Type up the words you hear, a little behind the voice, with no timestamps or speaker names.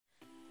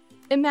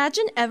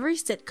Imagine every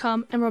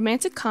sitcom and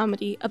romantic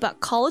comedy about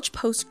college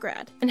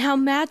post-grad and how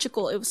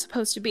magical it was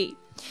supposed to be.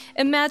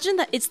 Imagine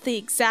that it's the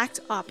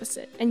exact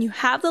opposite, and you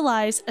have the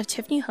lives of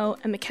Tiffany Ho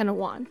and McKenna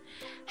Wan.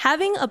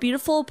 Having a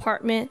beautiful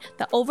apartment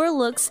that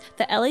overlooks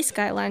the LA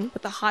skyline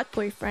with a hot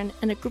boyfriend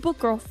and a group of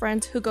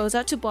girlfriends who goes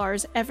out to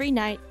bars every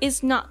night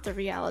is not the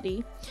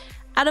reality.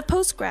 Out of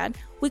postgrad,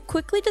 we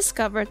quickly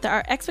discovered that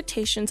our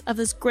expectations of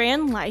this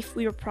grand life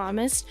we were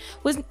promised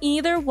was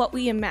neither what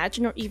we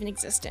imagined or even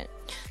existent.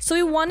 So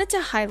we wanted to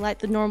highlight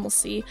the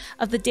normalcy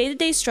of the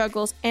day-to-day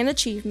struggles and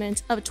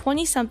achievements of a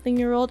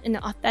 20-something-year-old in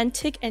an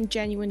authentic and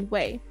genuine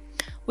way.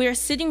 We are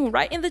sitting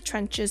right in the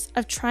trenches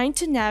of trying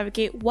to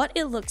navigate what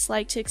it looks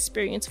like to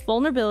experience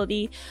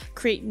vulnerability,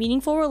 create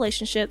meaningful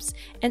relationships,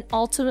 and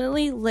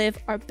ultimately live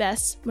our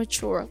best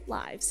mature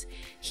lives.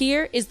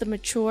 Here is the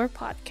Mature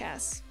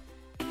Podcast.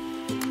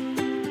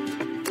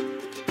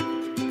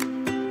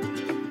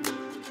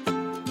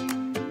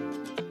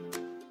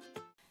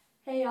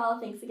 Hey y'all,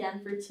 thanks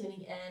again for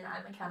tuning in.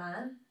 I'm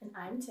McKenna. And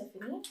I'm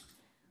Tiffany.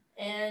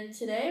 And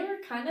today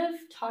we're kind of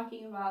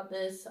talking about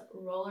this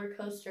roller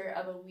coaster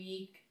of a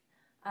week,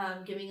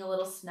 giving a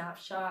little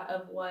snapshot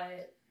of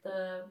what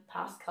the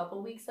past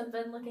couple weeks have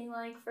been looking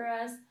like for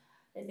us.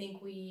 I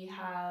think we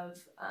have,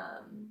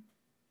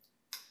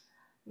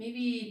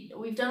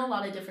 we've done a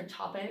lot of different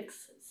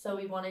topics, so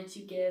we wanted to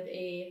give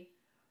a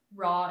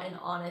raw and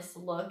honest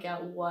look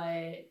at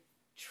what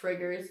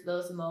triggers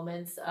those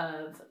moments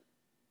of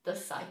the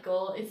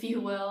cycle, if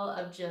you will,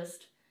 of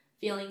just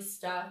feeling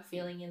stuck,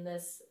 feeling in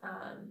this,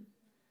 I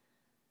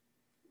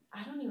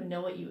don't even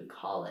know what you would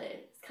call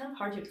it. It's kind of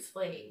hard to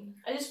explain.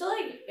 I just feel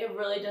like it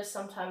really does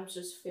sometimes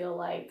just feel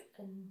like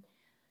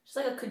just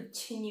like a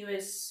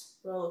continuous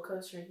roller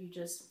coaster. You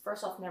just,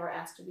 first off, never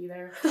asked to be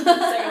there.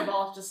 Second of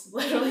all, just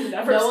literally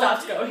never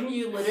stopped going.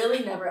 You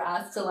literally never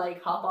asked to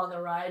like hop on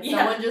the ride. Yeah.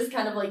 Someone just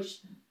kind of like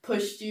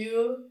pushed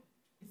you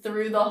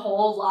through the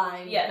whole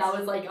line. Yes. That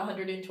was like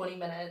 120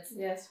 minutes.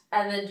 Yes.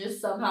 And then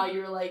just somehow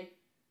you were like,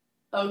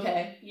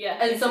 okay. Yeah.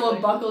 And basically.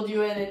 someone buckled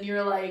you in and you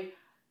were like,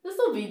 this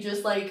will be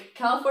just like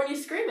California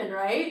Screaming,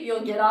 right?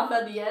 You'll get off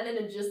at the end and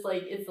it's just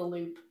like, it's a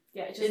loop.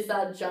 Yeah, It's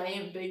that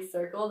giant big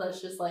circle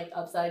that's just like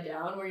upside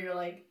down where you're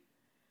like,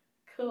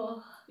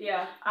 cool.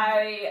 Yeah,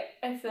 I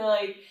feel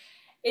like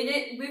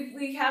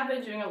we have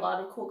been doing a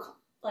lot of cool,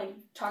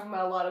 talking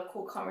about a lot of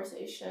cool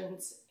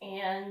conversations,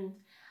 and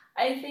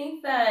I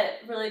think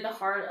that really the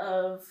heart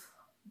of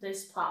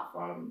this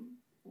platform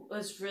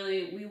was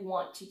really, we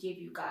want to give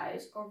you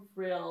guys a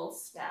real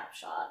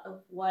snapshot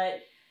of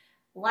what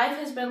life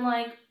has been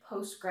like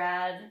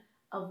post-grad,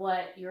 of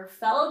what your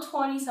fellow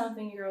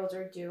 20-something-year-olds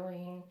are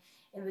doing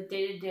in the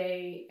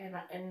day-to-day,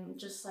 and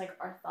just like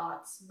our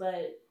thoughts,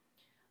 but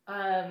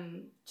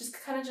just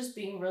kind of just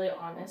being really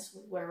honest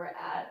with where we're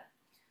at.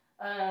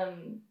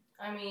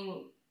 I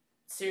mean,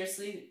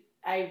 seriously,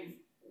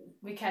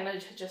 we kind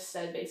of just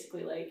said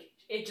basically like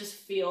it just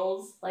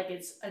feels like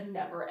it's a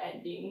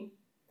never-ending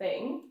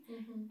thing.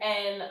 Mm-hmm.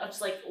 And I'm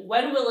just like,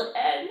 when will it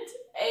end?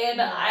 And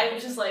yeah. I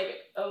was just like,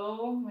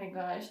 oh my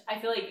gosh, I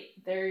feel like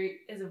there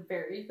is a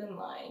very thin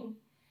line,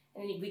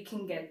 and we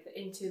can get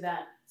into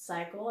that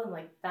cycle and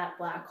like that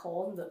black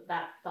hole and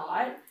that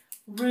thought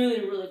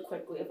really, really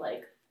quickly of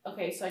like,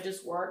 okay, so I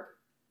just work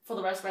for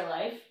the rest of my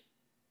life,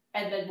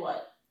 and then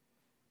what?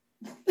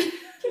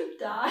 You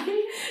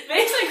die?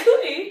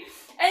 Basically.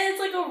 And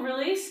it's like a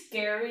really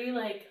scary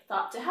like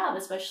thought to have,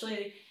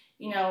 especially,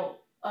 you know,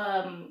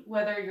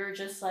 whether you're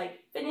just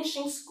like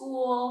finishing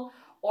school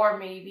or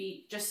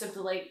maybe just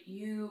simply like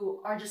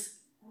you are just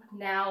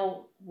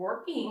now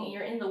working and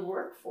you're in the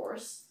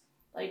workforce.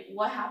 Like,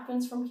 what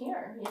happens from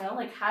here? You know,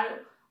 like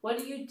what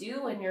do you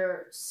do when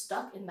you're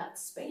stuck in that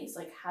space?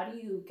 Like, how do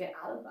you get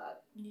out of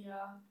that?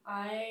 Yeah,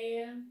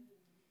 I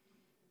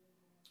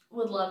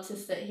would love to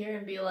sit here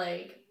and be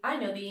like, I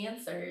know the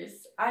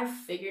answers. I've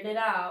figured it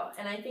out.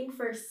 And I think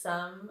for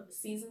some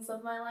seasons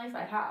of my life,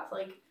 I have.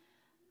 Like,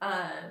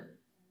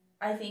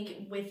 I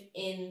think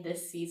within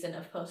this season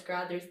of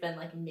postgrad, there's been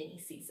like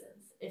mini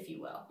seasons, if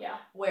you will. Yeah.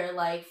 Where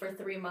like for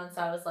 3 months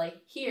I was like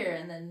here,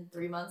 and then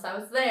 3 months I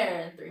was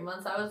there, and 3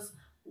 months I was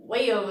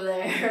way over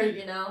there,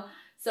 you know?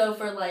 So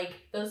for a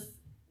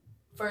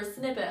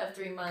snippet of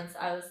 3 months,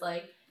 I was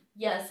like,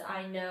 yes,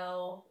 I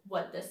know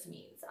what this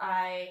means.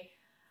 I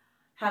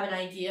have an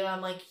idea.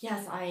 I'm like,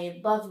 yes,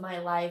 I love my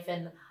life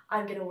and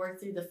I'm going to work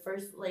through the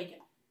first, like,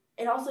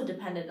 it also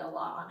depended a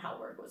lot on how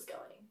work was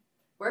going.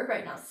 Work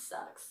right now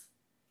sucks.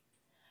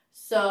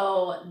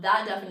 So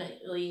that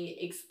definitely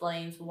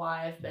explains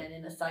why I've been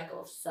in a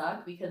cycle of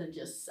suck, because it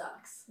just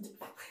sucks.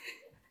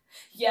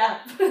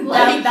 Yeah,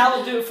 like, that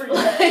will do it for you.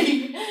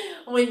 Like,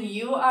 when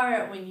you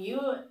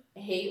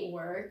hate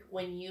work,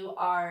 when you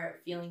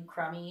are feeling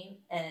crummy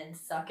and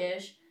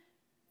suckish,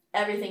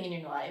 everything in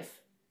your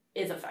life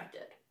is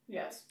affected.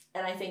 Yes.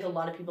 And I think a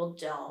lot of people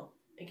don't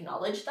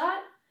acknowledge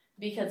that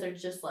because they're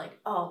just like,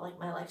 oh, like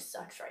my life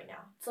sucks right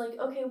now. It's like,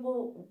 okay,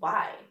 well,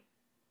 why?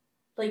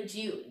 Like,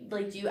 do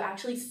you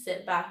actually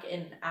sit back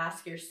and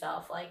ask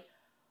yourself, like,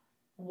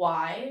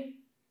 why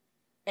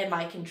am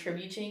I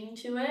contributing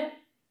to it?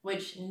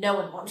 which no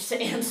one wants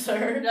to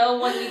answer. No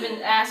one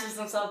even asks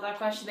themselves that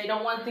question. They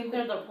don't want to think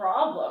they're the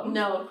problem.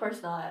 No, of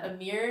course not. A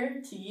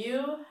mirror to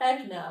you?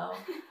 Heck no.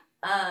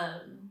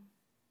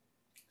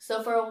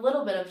 So for a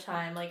little bit of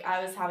time, like,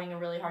 I was having a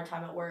really hard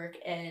time at work,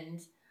 and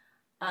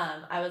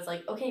I was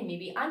like, okay,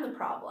 maybe I'm the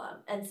problem.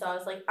 And so I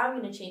was like, I'm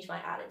going to change my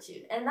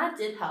attitude. And that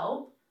did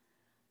help.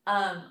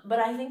 But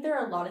I think there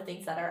are a lot of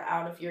things that are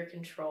out of your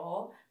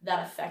control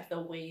that affect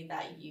the way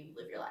that you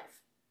live your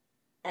life.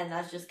 And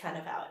that's just kind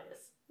of how it is.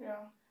 Yeah.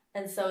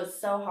 And so it's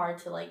so hard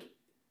to, like,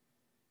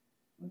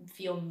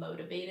 feel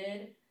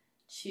motivated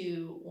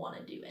to want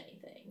to do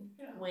anything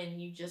when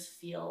you just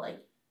feel like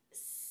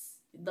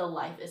the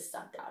life is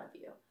sucked out of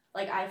you.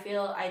 Like,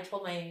 I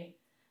told my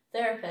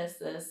therapist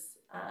this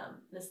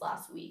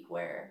last week,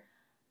 where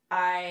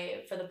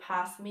I, for the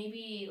past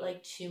maybe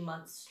like 2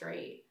 months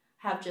straight,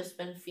 have just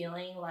been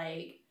feeling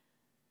like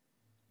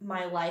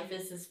my life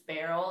is this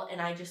barrel and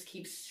I just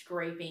keep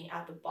scraping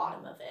at the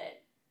bottom of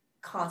it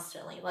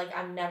constantly. Like,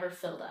 I'm never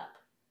filled up.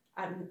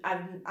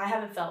 I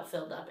haven't felt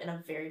filled up in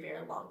a very,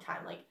 very long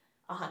time, like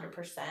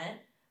 100%.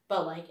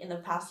 But like in the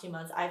past 2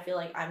 months, I feel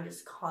like I'm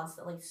just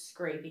constantly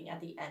scraping at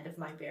the end of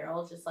my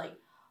barrel, just like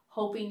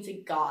hoping to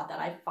God that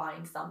I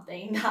find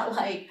something that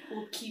like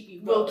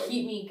will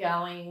keep me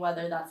going,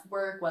 whether that's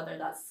work, whether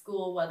that's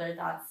school, whether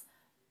that's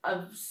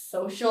a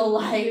social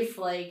life,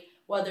 like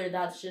whether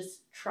that's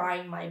just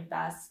trying my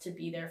best to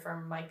be there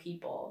for my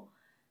people.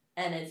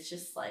 And it's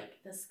just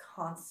like this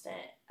constant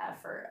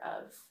effort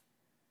of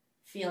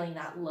feeling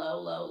that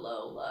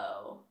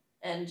low,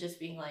 and just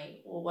being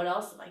like, well, what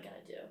else am I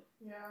gonna do?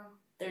 Yeah.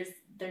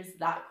 There's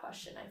that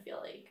question, I feel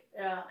like.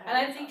 Yeah. And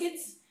I think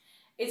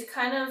it's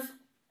kind of,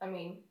 I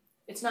mean,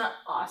 it's not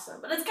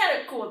awesome, but it's kind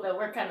of cool that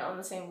we're kind of on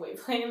the same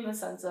wavelength, in the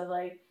sense of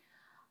like,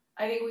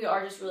 I think we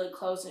are just really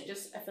close, and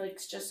I feel like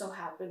it just so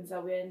happens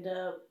that we end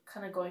up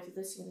kind of going through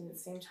this season at the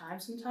same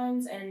time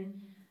sometimes. And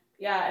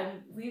yeah,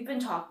 and we've been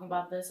talking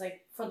about this,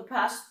 like, for the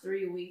past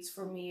 3 weeks.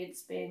 For me,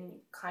 it's been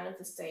kind of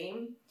the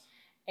same.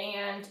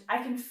 And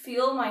I can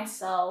feel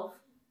myself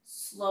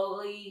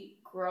slowly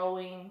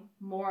growing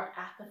more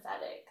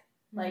apathetic,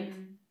 like,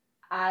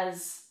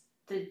 as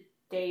the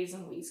days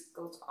and weeks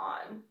goes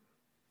on.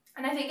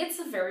 And I think it's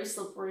a very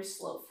slippery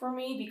slope for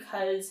me,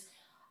 because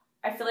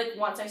I feel like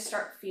once I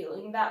start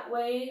feeling that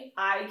way,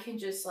 I can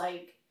just,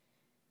 like,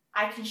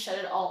 I can shut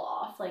it all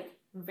off, like,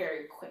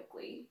 very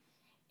quickly.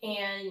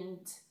 And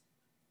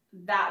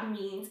that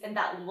means, and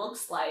that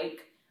looks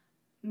like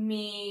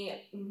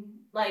me,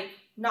 like,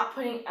 not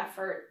putting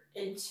effort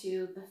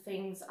into the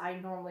things I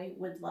normally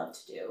would love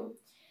to do.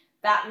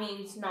 That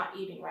means not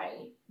eating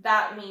right.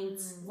 That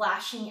means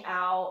lashing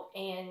out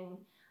and,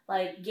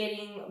 like,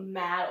 getting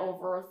mad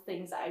over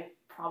things I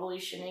probably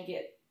shouldn't be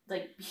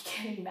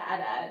getting mad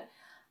at.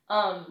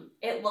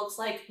 It looks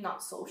like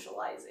not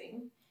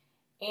socializing.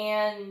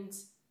 And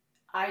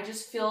I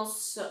just feel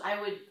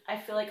I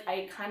feel like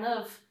I kind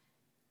of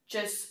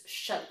just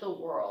shut the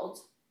world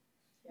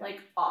like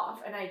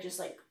off, and I just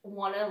like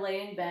want to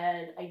lay in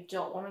bed. I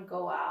don't want to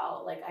go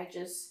out. Like,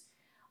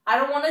 I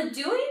don't want to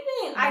do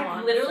anything.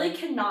 I literally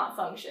cannot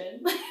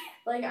function.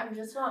 Like, I'm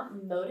just not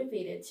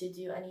motivated to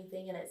do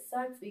anything, and it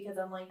sucks because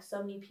I'm like, so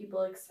many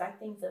people expect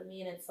things of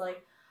me, and it's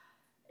like,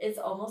 it's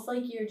almost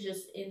like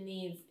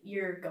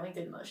you're going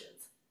through the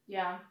motions.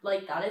 Yeah.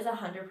 Like, that is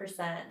 100%.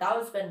 That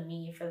has been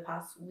me for the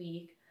past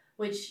week,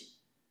 which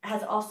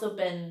has also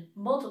been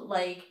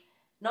like,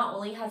 not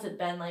only has it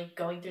been like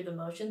going through the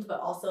motions,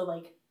 but also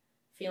like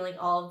feeling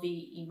all of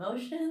the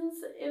emotions,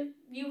 if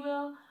you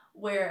will,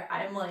 where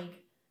I'm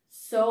like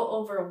so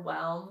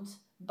overwhelmed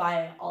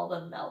by all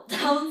the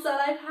meltdowns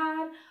that I've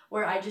had,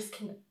 where I just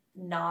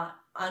cannot,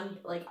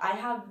 I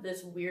have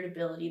this weird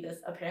ability,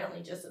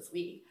 apparently just this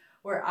week,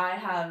 where I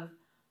have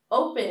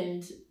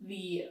opened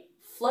the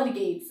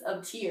floodgates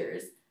of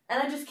tears,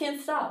 and I just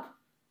can't stop.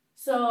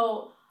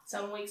 So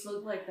some weeks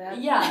look like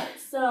that. Yeah,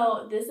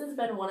 so this has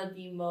been one of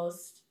the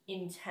most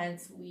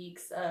intense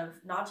weeks of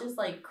not just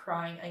like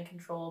crying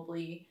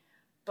uncontrollably,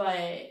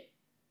 but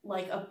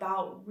like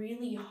about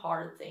really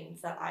hard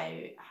things that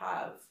I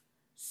have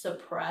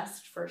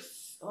suppressed for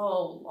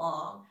so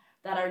long,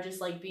 that are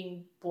just like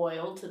being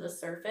boiled to the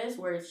surface,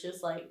 where it's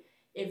just like,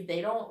 if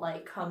they don't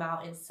like come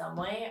out in some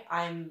way,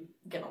 I'm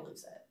gonna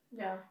lose it.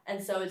 Yeah.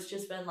 And so it's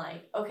just been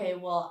like, okay,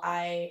 well,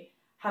 I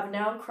have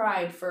now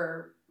cried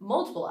for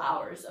multiple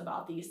hours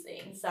about these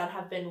things that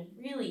have been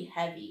really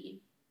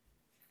heavy.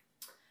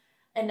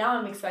 And now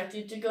I'm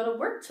expected to go to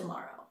work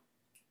tomorrow,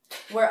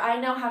 where I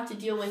now have to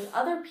deal with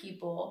other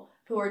people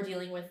who are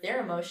dealing with their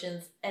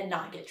emotions and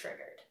not get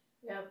triggered.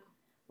 Yep.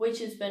 Which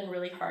has been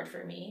really hard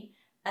for me.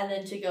 And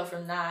then to go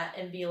from that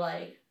and be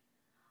like,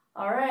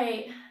 all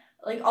right,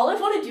 like, all I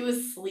want to do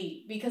is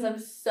sleep, because I'm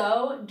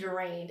so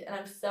drained and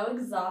I'm so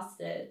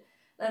exhausted.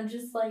 And I'm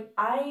just like,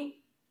 I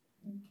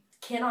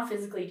cannot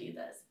physically do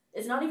this.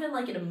 It's not even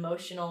like an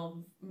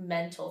emotional,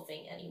 mental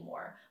thing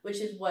anymore, which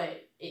is what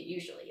it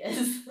usually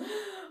is.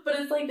 But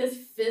it's like this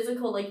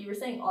physical, like you were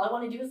saying, all I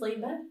want to do is lay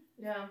in bed.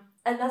 Yeah.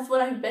 And that's what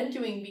I've been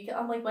doing, because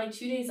I'm like, my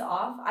 2 days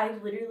off, I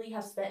literally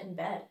have spent in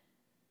bed,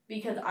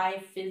 because I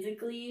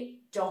physically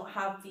don't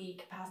have the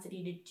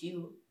capacity to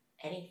do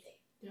anything.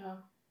 Yeah.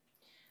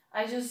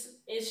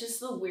 It's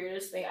just the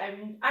weirdest thing.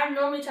 I'm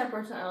normally the type of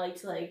person I like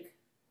to like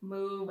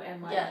move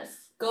and like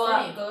go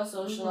out, go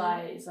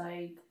socialize,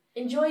 like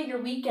enjoy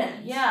your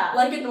weekend. Yeah.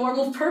 Like a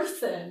normal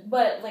person.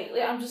 But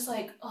lately I'm just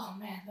like, oh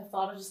man, the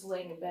thought of just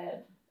laying in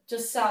bed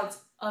just sounds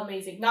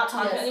amazing. Not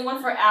talking to anyone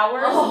for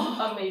hours,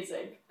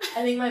 amazing.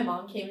 I think my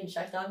mom came and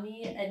checked on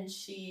me and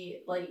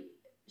she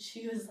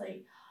was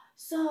like,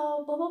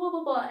 so blah blah blah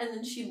blah blah, and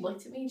then she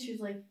looked at me and she was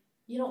like,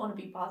 you don't want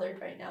to be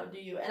bothered right now, do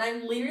you? And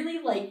I'm literally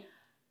like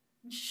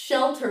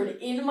sheltered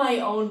in my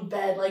own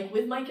bed, like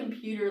with my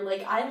computer,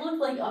 like I look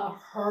like a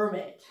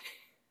hermit.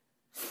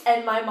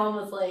 And my mom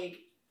was like,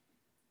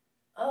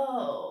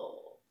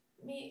 oh,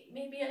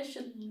 maybe I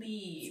should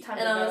leave.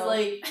 And I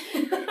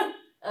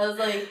was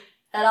like,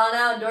 head on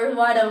out, doors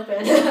wide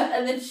open.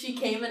 And then she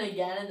came in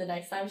again, and the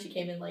next time she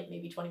came in like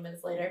maybe 20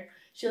 minutes later,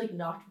 she like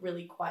knocked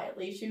really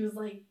quietly. She was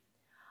like,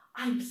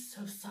 I'm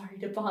so sorry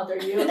to bother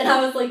you. And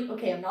I was like,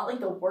 okay, I'm not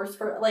like the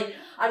worst like,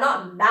 I'm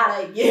not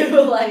mad at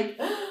you. Like,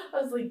 I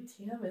was like,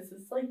 damn, is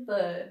this like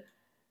the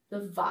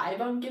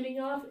vibe I'm giving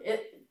off?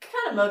 It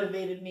kind of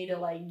motivated me to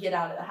like get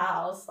out of the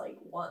house like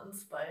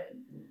once, but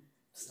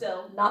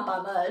still not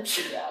that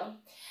much. Yeah.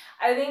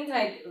 I think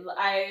like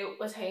I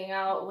was hanging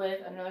out with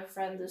another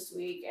friend this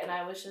week and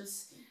I was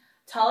just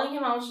telling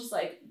him, I was just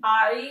like,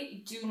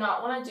 I do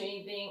not want to do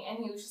anything, and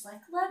he was just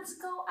like, let's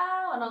go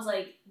out, and I was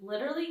like,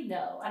 literally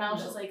no, and I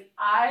was just like,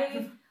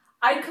 I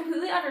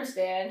completely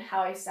understand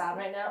how I sound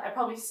right now. I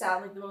probably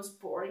sound like the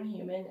most boring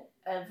human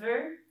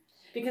ever,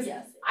 because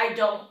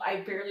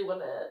I barely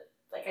want to,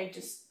 like,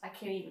 I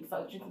can't even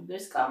function through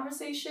this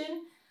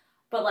conversation,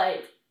 but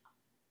like,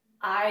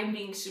 I'm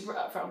being super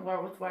upfront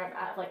with where I'm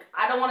at, like,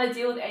 I don't want to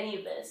deal with any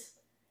of this,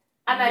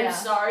 and I'm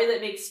sorry that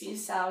makes me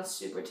sound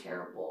super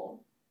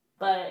terrible,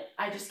 but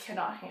I just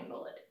cannot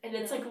handle it. And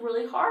it's like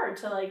really hard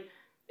to like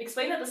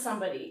explain that to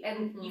somebody.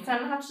 And you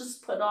kind of have to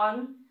just put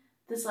on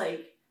this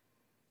like,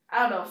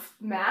 I don't know,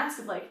 mask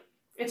of like,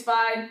 it's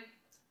fine.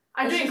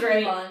 I'm doing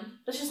great.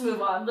 Let's just move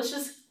on. Let's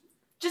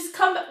just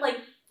come, like,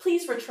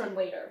 please return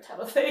later type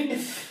of thing.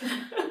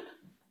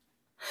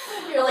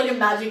 You're like a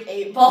magic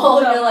 8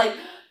 ball. No.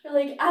 You're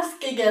like,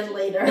 ask again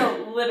later.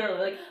 No,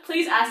 literally. Like,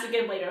 please ask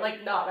again later.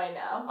 Like, not right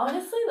now.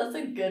 Honestly, that's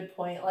a good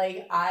point.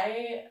 Like,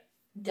 I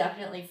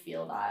definitely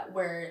feel that,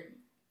 where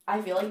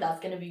I feel like that's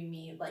gonna be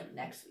me like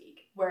next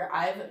week, where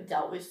I've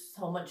dealt with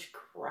so much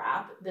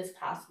crap this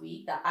past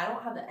week that I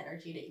don't have the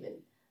energy to even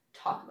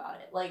talk about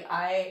it. Like,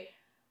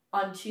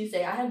 on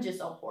Tuesday, I had just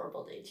a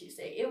horrible day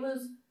Tuesday. It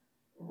was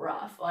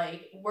rough.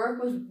 Like,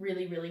 work was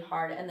really, really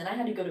hard, and then I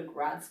had to go to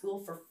grad school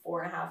for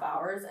 4.5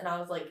 hours, and I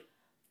was like,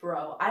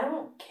 bro, I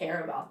don't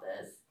care about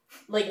this,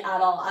 like,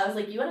 at all. I was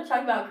like, you want to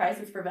talk about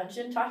crisis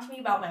prevention? Talk to me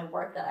about my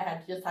work that I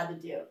had to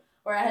do,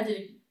 or I had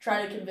to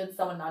try to convince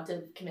someone not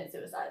to commit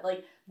suicide.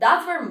 Like,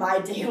 that's where my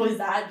day was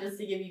at, just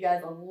to give you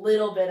guys a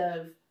little bit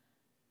of,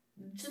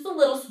 just a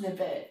little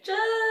snippet.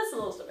 Just a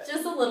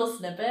little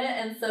snippet.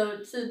 And so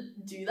to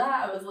do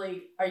that, I was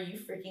like, are you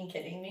freaking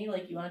kidding me?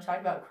 Like, you want to talk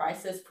about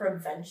crisis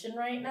prevention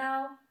right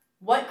now?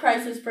 What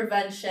crisis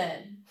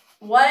prevention?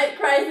 What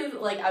crisis?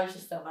 Like, I was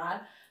just so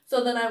mad.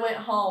 So then I went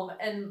home,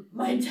 and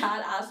my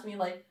dad asked me,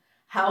 like,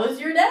 how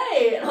was your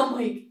day? And I'm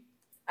like,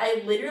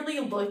 I literally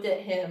looked at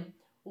him,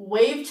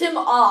 waved him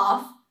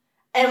off,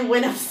 and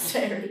went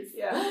upstairs.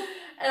 Yeah.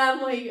 And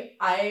I'm like,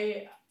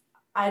 I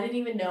didn't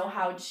even know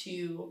how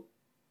to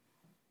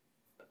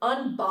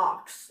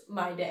unbox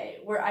my day,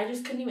 where I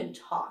just couldn't even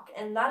talk.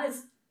 And that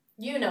is,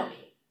 you know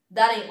me,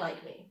 that ain't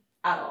like me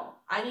at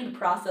all. I need to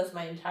process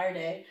my entire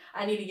day.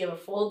 I need to give a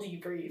full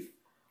debrief.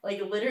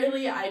 Like,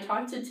 literally, I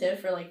talked to Tiff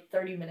for like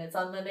 30 minutes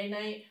on Monday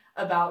night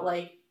about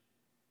like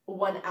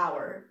 1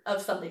 hour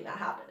of something that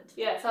happened.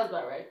 Yeah, sounds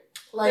about right.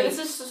 Like, this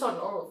is just so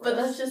normal. But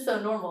that's just so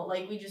normal.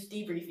 Like, we just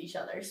debrief each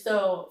other.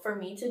 So for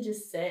me to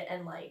just sit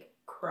and like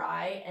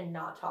cry and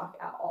not talk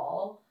at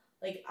all,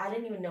 like, I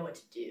didn't even know what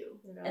to do.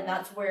 No. And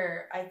that's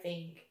where I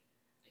think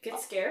it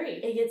gets scary.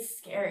 It gets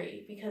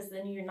scary because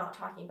then you're not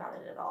talking about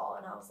it at all.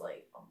 And I was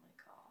like, oh my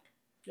God.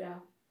 Yeah.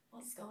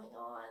 What's going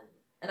on?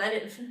 And I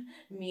didn't,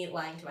 me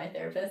lying to my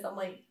therapist, I'm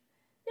like,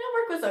 yeah,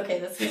 work was okay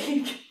this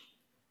week.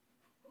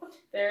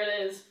 There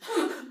it is.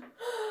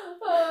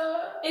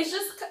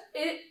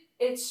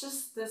 It's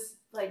just this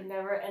like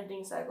never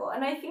ending cycle.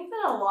 And I think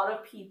that a lot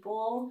of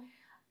people,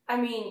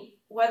 I mean,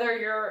 whether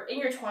you're in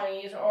your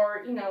 20s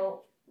or, you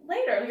know,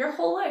 later, your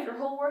whole life, your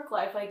whole work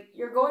life, like,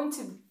 you're going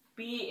to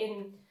be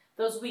in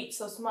those weeks,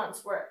 those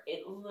months where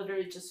it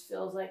literally just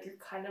feels like you're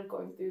kind of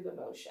going through the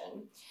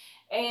motion.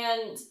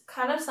 And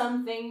kind of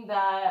something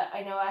that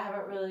I know I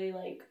haven't really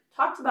like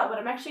talked about, but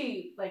I'm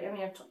actually like, I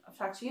mean, I've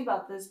talked to you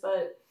about this,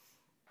 but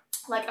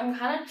like, I'm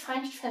kind of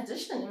trying to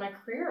transition in my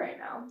career right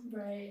now.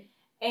 Right.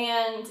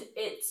 And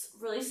it's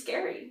really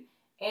scary.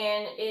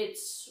 And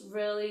it's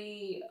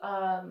really,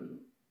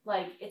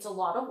 like, it's a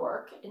lot of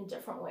work in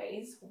different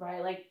ways,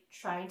 right? Like,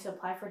 trying to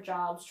apply for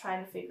jobs,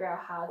 trying to figure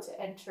out how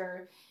to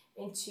enter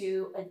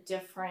into a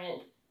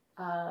different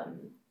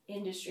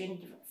industry and a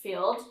different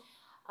field.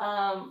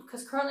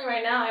 Because currently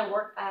right now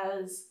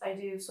I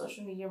do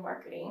social media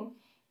marketing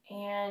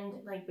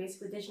and like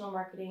basically digital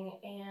marketing,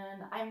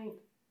 and I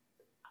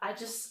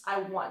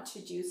want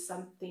to do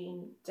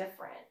something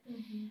different.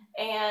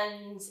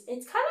 And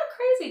it's kind of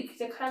crazy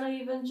to kind of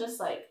even just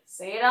like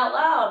say it out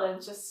loud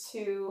and just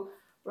to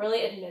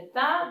really admit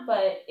that,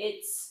 but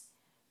it's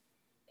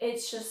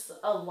just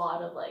a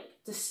lot of like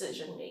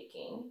decision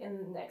making in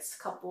the next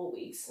couple of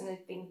weeks, and I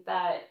think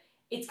that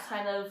it's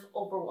kind of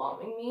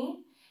overwhelming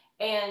me.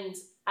 And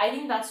I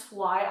think that's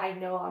why I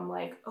know I'm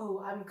like,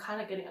 oh, I'm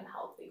kind of getting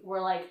unhealthy. Where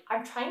like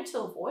I'm trying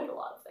to avoid a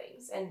lot of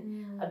things,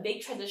 and a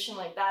big transition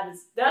like that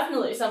is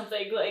definitely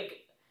something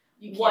like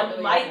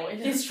one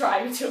might be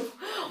trying to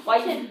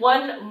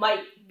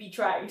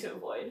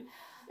avoid.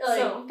 Like,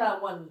 so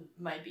that one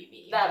might be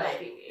me. Might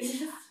be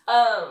me.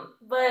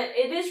 But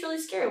it is really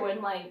scary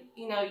when like,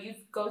 you know, you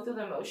go through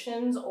the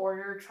motions or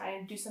you're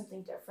trying to do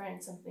something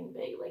different, something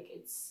big. Like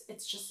it's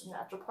just a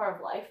natural part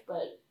of life.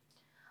 But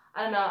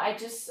I don't know. I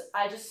just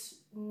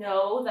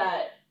know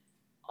that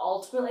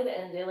ultimately at the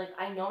end of the day, like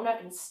I know I'm not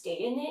gonna stay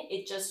in it.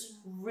 It just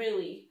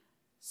really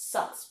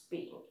sucks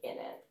being in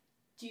it.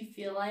 Do you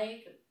feel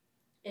like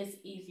it's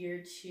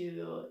easier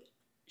to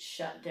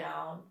shut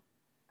down?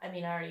 I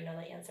mean, I already know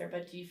the answer,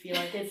 but do you feel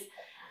like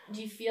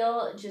do you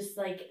feel just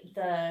like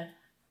the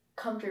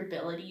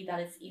comfortability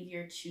that it's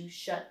easier to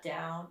shut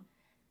down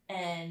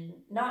and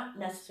not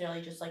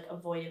necessarily just like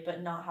avoid it,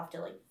 but not have to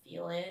like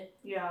feel it?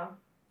 Yeah.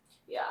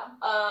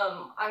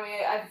 I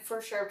mean, I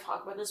for sure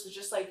talked about this, was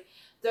just like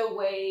the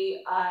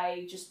way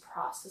I just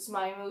process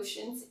my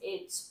emotions.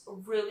 It's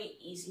really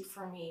easy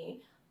for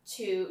me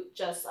to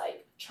just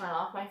like turn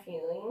off my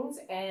feelings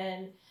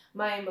and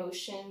my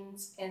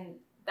emotions, and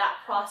that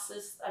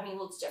process, I mean,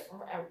 looks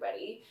different for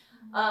everybody.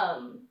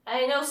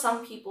 I know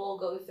some people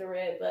go through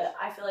it, but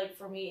I feel like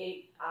for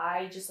me,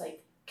 I just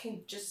like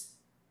can just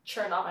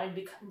turn off and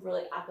become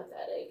really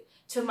apathetic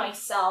to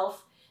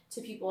myself,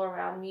 to people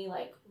around me,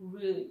 like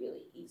really,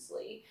 really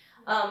easily.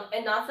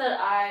 And not that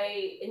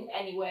I in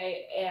any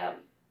way am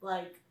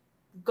like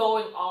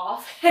going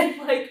off and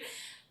like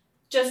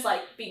just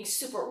like being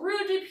super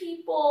rude to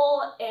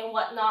people and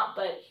whatnot,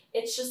 but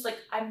it's just like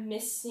I'm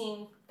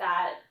missing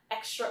that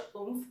extra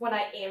oomph when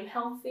I am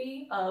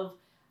healthy, of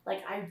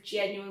like I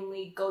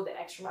genuinely go the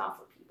extra mile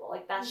for people.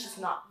 Like that's just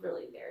not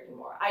really there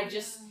anymore. I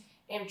just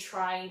am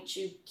trying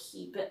to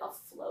keep it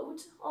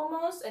afloat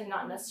almost, and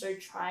not necessarily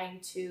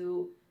trying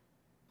to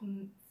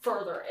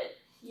further it.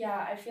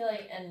 Yeah, I feel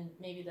like, and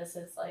maybe this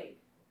is like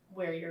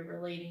where you're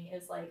relating,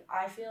 is like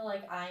I feel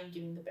like I'm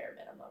doing the bare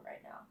minimum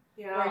right now.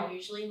 Yeah. Where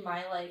usually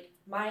my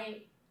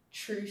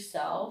true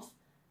self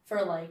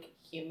for like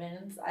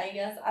humans, I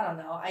guess, I don't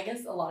know, I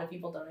guess a lot of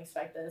people don't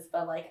expect this,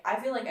 but like I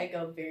feel like I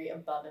go very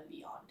above and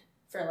beyond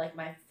for like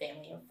my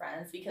family and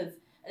friends, because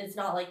it's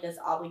not like this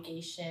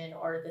obligation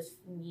or this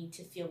need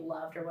to feel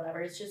loved or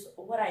whatever. It's just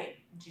what I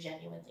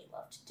genuinely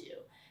love to do,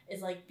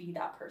 is like be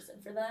that person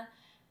for them.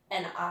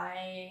 And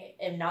I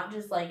am not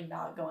just like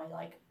not going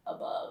like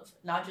above,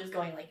 not just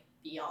going like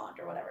beyond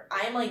or whatever.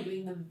 I am like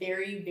doing the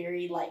very,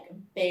 very like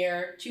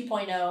bare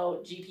 2.0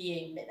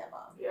 GPA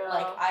minimum. Yeah.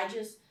 Like I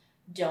just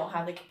don't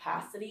have the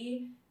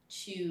capacity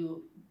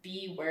to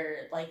be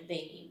where like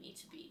they need me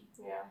to be.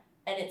 Yeah.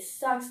 And it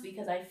sucks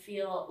because I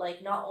feel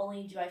like not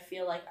only do I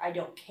feel like I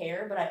don't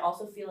care, but I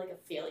also feel like a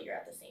failure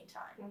at the same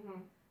time.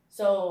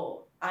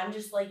 So I'm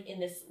just like in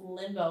this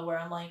limbo where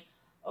I'm like,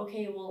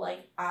 okay, well,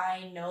 like,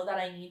 I know that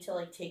I need to,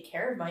 like, take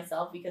care of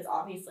myself because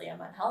obviously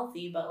I'm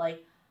unhealthy, but,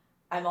 like,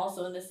 I'm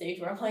also in the stage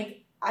where I'm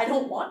like, I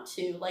don't want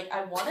to. Like,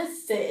 I want to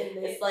sit in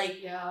this,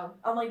 like,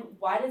 I'm like,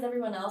 why does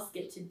everyone else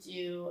get to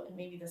do, and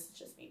maybe this is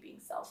just me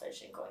being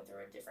selfish and going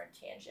through a different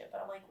tangent,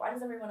 but I'm like, why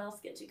does everyone else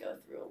get to go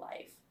through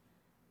life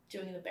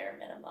doing the bare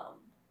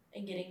minimum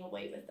and getting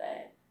away with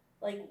it?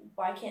 Like,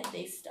 why can't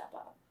they step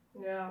up?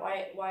 Yeah.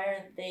 Why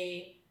aren't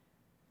they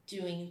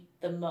doing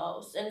the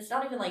most? And it's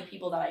not even, like,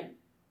 people that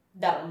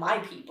are my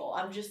people.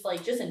 I'm just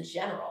like, just in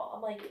general.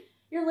 I'm like,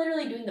 you're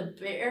literally doing the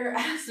bare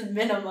ass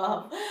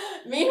minimum.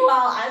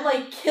 Meanwhile, I'm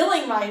like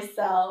killing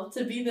myself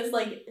to be this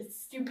like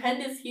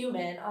stupendous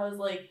human. I was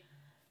like,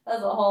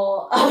 that's a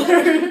whole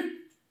other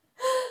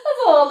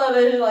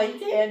like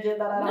tangent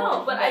that I don't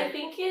know. But I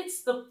think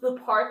it's the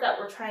part that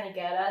we're trying to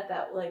get at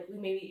that like we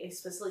maybe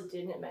explicitly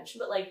didn't mention,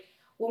 but like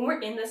when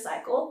we're in this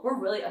cycle, we're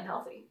really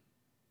unhealthy.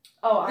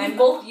 We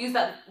both use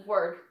that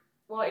word.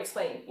 Well,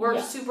 explain. We're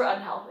super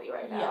unhealthy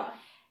right now. Yeah.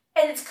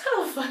 And it's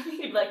kind of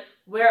funny, like,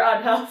 we're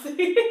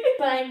unhealthy.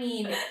 But I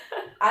mean,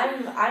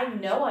 I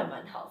know I'm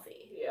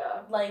unhealthy.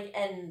 Yeah. Like,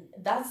 and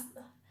that's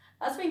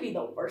maybe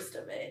the worst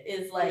of it,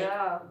 is like,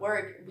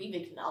 we've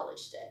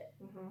acknowledged it.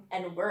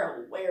 And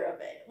we're aware of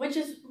it, which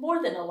is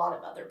more than a lot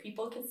of other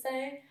people could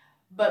say,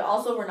 but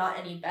also we're not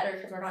any better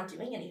because we're not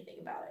doing anything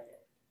about it.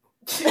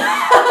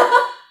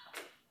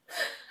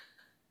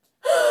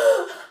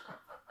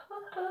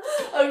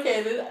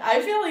 Okay, I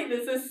feel like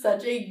this is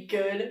such a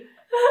good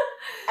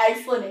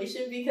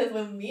explanation, because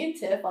when me and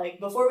Tiff, like,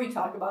 before we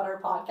talk about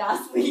our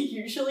podcast, we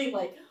usually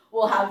like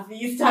we'll have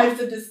these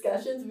types of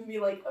discussions and be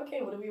like,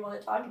 okay, what do we want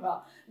to talk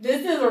about?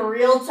 This is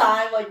real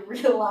time, like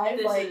real life.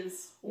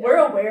 We're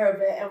aware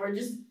of it and we're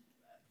just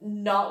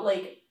not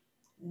like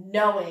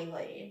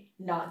knowingly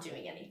not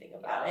doing anything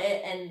about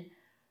it.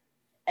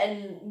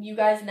 And you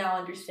guys now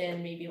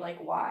understand maybe like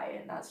why,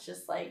 and that's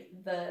just like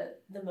the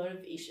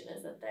motivation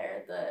isn't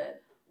there, the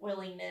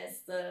willingness,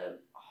 the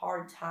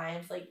hard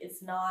times. Like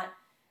it's not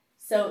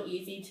so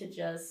easy to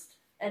just,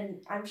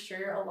 and I'm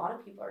sure a lot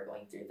of people are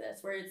going through this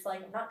where it's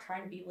like, I'm not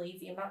trying to be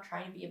lazy, I'm not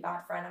trying to be a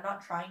bad friend, I'm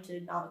not trying to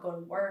not go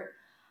to work.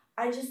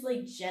 I just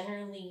like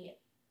generally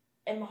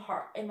I'm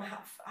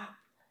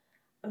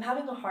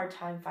having a hard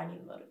time finding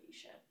the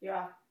motivation.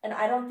 Yeah. And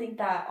I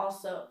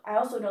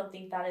also don't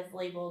think that is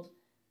labeled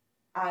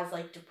as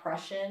like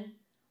depression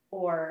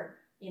or,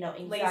 you know,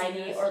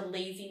 anxiety or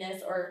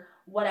laziness or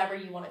whatever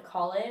you want to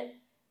call it.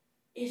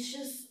 It's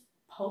just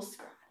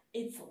post-grad.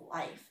 It's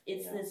life.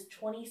 It's this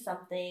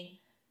 20-something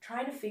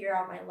trying to figure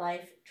out my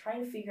life,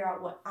 trying to figure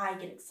out what I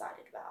get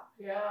excited about.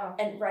 Yeah.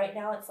 And right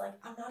now it's like,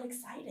 I'm not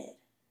excited.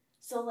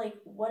 So like,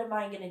 what am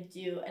I going to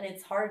do? And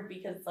it's hard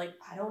because like,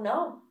 I don't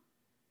know.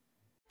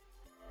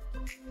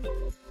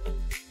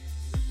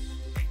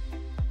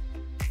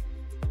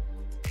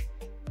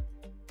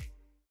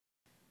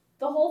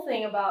 The whole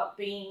thing about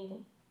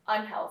being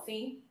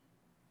unhealthy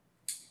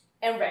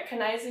and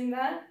recognizing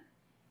that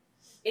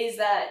is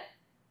that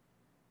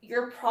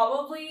you're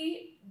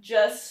probably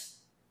just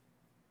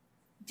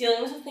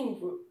dealing with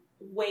something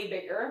way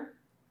bigger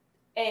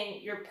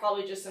and you're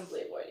probably just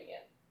simply avoiding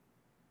it.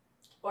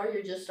 Or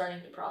you're just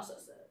starting to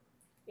process it.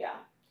 Yeah.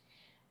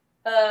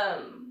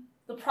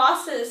 The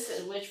process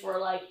in which we're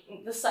like,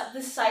 this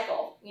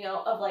cycle, you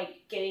know, of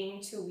like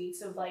getting 2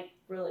 weeks of like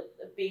really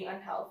being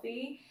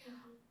unhealthy,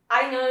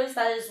 I notice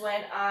that is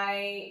when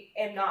I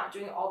am not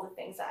doing all the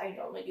things that I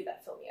normally do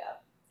that fill me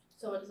up.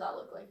 So what does that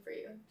look like for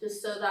you?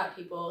 Just so that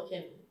people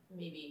can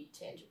maybe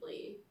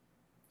tangibly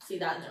see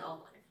that in their own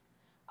life.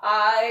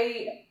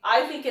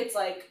 I think it's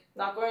like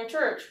not going to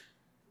church.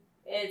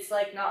 It's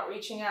like not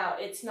reaching out.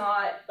 It's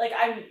not like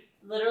I'm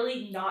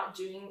literally not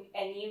doing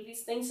any of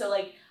these things. So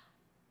like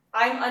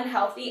I'm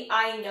unhealthy.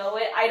 I know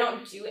it. I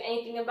don't do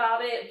anything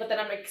about it, but then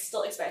I'm like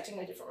still expecting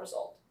a different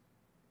result.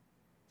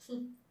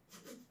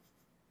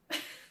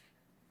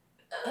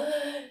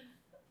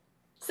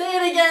 Say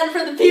it again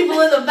for the people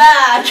in the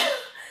back.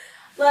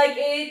 Like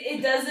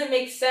it doesn't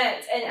make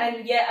sense,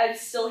 and yet I'm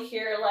still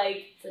here.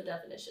 Like it's the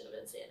definition of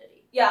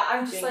insanity. Yeah,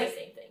 I'm just doing like the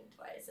same thing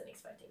twice and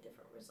expecting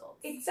different results.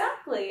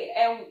 Exactly,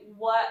 and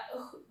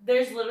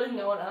there's literally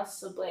no one else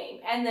to blame.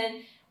 And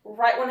then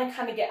right when I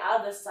kind of get out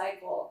of this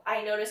cycle,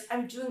 I notice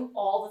I'm doing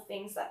all the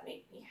things that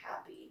make me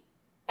happy,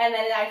 and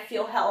then I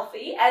feel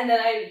healthy, and then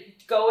I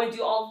go and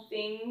do all the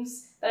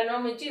things that I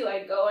normally do.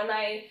 I go and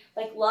I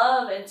like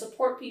love and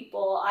support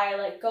people. I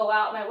like go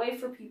out my way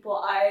for people.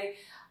 I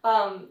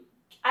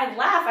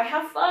laugh. I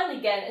have fun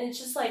again, and it's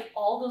just like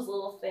all those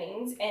little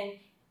things, and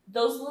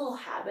those little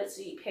habits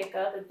that you pick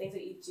up and things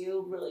that you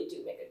do really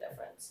do make a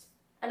difference.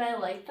 And I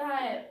like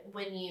that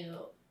when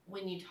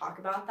you talk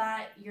about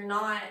that, you're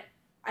not.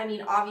 I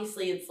mean,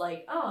 obviously, it's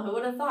like, oh, who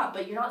would have thought?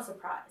 But you're not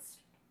surprised.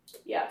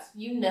 Yes,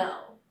 you know.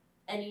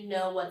 And you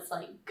know what's,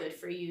 like, good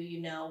for you.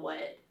 You know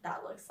what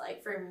that looks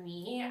like. For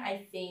me,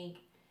 I think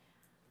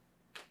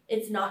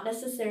it's not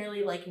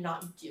necessarily, like,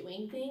 not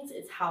doing things.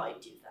 It's how I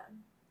do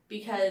them.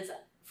 Because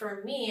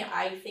for me,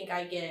 I think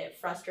I get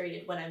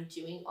frustrated when I'm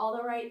doing all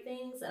the right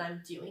things and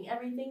I'm doing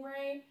everything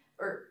right.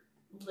 Or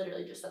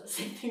literally just said the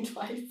same thing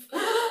twice.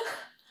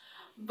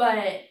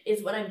 But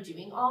it's when I'm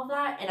doing all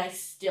that and I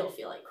still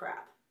feel like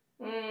crap.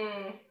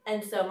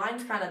 And so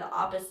mine's kind of the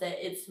opposite.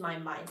 It's my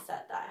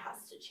mindset that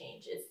has to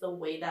change. It's the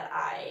way that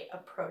I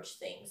approach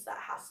things that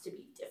has to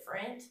be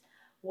different.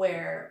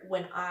 Where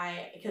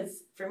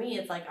because for me,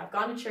 it's like I've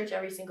gone to church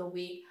every single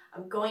week.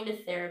 I'm going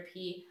to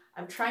therapy.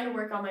 I'm trying to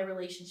work on my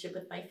relationship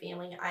with my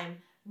family. I'm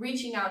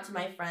reaching out to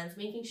my friends,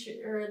 making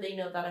sure they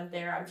know that I'm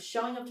there. I'm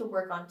showing up to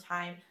work on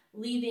time,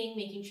 leaving,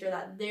 making sure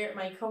that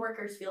my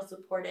coworkers feel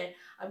supported.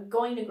 I'm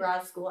going to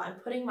grad school. I'm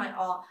putting my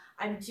all.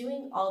 I'm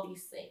doing all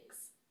these things.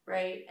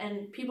 Right?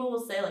 And people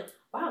will say like,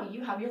 wow,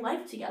 you have your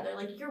life together.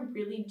 Like, you're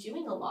really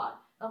doing a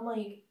lot. I'm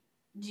like,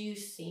 do you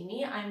see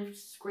me? I'm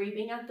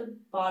scraping at the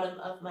bottom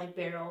of my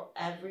barrel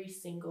every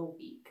single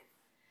week.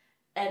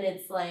 And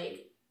it's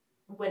like,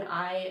 when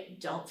I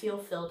don't feel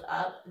filled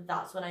up,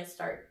 that's when I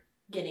start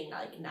getting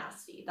like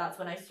nasty. That's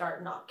when I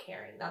start not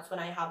caring. That's when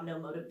I have no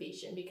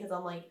motivation because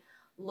I'm like,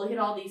 look at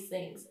all these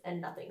things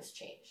and nothing's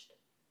changed.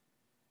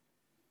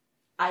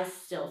 I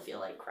still feel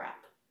like crap.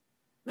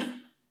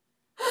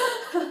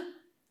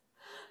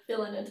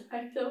 Feeling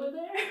attacked over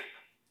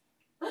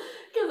there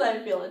because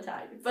I feel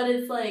attacked, but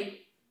it's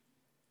like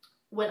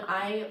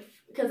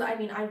because I've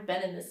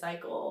been in this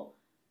cycle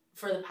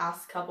for the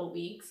past couple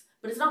weeks,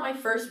 but it's not my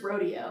first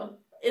rodeo.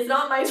 It's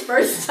not my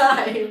first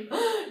time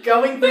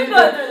going through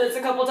this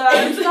a couple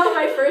times. It's not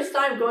my first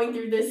time going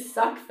through this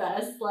suck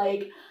fest.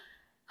 Like,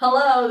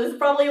 hello, this is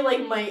probably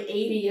like my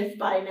 80th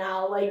by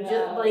now. Like,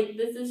 just like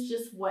this is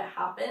just what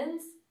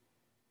happens,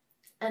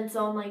 and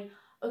so I'm like,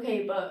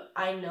 okay, but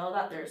I know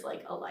that there's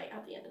like a light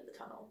at the end of the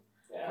tunnel.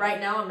 Yeah. Right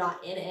now I'm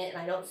not in it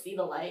and I don't see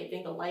the light. I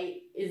think the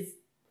light is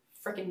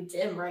freaking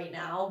dim right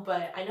now,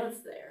 but I know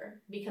it's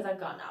there because I've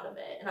gotten out of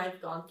it and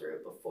I've gone through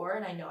it before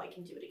and I know I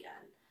can do it again.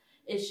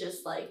 It's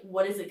just like,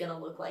 what is it going to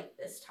look like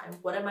this time?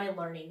 What am I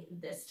learning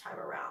this time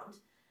around?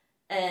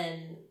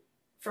 And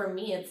for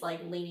me, it's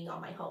like leaning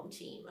on my home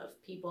team of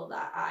people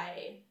that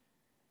I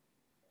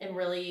am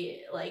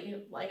really, like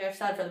I've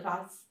said for the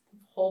past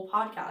whole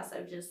podcast,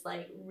 I'm just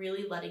like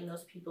really letting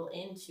those people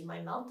into my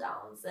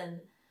meltdowns, and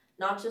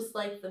not just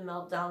like the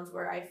meltdowns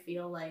where I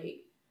feel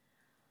like,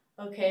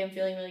 okay, I'm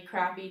feeling really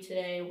crappy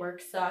today,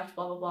 work sucked,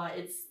 blah, blah, blah.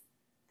 It's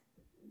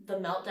the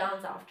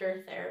meltdowns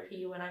after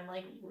therapy when I'm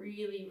like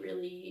really,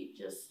 really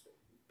just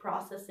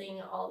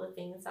processing all the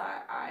things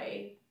that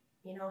I,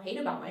 hate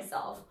about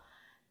myself,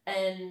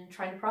 and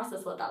trying to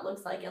process what that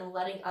looks like and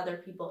letting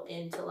other people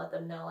in to let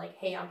them know like,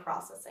 hey, I'm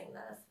processing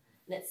this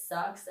and it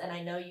sucks and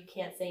I know you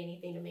can't say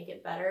anything to make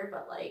it better,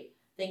 but like,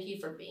 thank you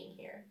for being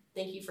here.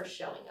 Thank you for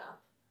showing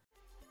up.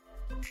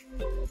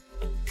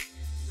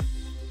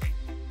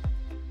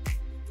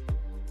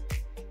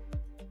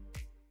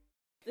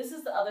 This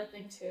is the other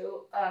thing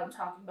too,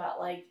 talking about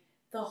like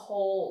the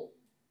whole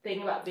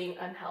thing about being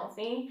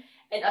unhealthy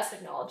and us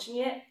acknowledging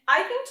it.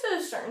 I think to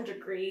a certain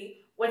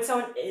degree, when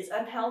someone is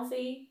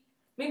unhealthy,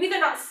 maybe they're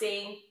not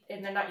saying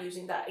and they're not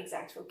using that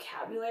exact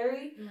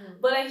vocabulary,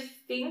 but I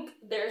think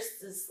there's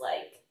this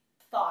like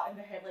thought in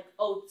their head like,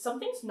 oh,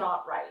 something's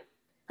not right.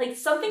 Like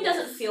something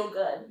doesn't feel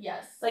good.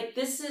 Yes. Like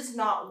this is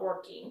not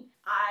working.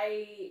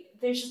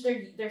 They're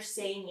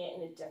saying it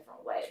in a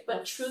different way.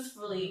 But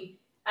truthfully,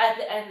 at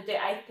the end of the day,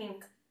 I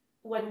think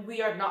when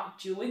we are not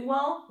doing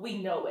well,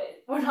 we know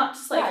it. We're not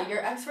just like... Yeah,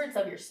 you're experts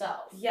of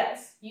yourself.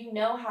 Yes. You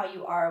know how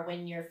you are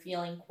when you're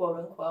feeling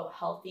quote-unquote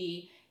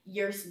healthy,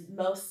 your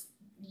most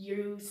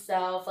you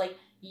self, like,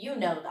 you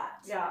know that.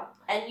 Yeah.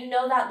 And you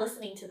know that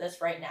listening to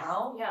this right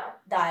now, Yeah.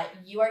 that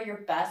you are your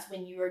best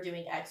when you are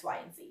doing X, Y,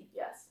 and Z.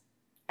 Yes.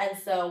 And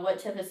so what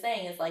Tiff is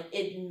saying is, like,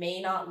 it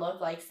may not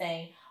look like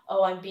saying,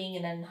 oh, I'm being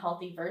an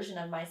unhealthy version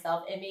of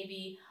myself. It may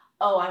be,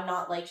 oh, I'm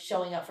not, like,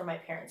 showing up for my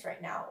parents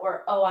right now.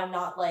 Or, oh, I'm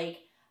not, like,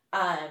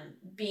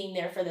 being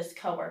there for this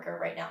coworker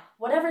right now.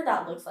 Whatever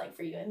that looks like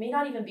for you. It may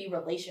not even be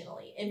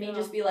relationally. It may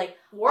just be, like,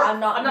 work. I'm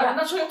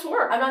not showing up to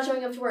work. I'm not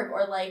showing up to work.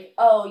 Or, like,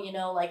 oh,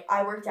 like,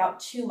 I worked out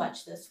too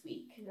much this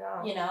week.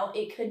 Yeah.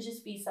 It could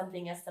just be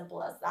something as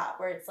simple as that,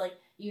 where it's, like,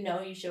 you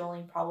should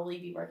only probably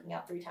be working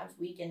out 3 times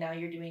a week, and now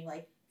you're doing,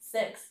 like,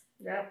 6.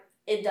 Yeah.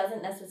 It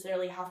doesn't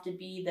necessarily have to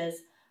be this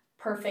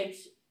perfect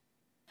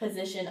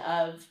position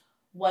of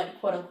what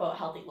quote-unquote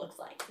healthy looks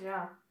like.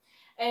 Yeah.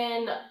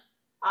 And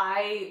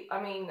I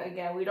mean,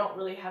 again, we don't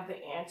really have the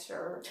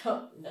answer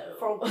No.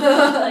 for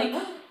like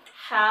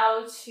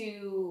how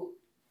to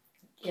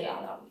get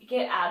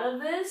out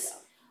of this.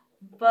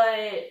 Yeah.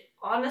 But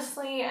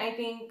honestly, I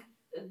think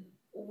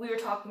we were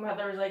talking about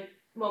there was like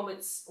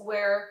moments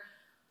where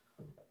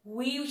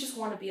we just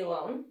want to be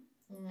alone.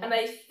 Mm-hmm. And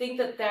I think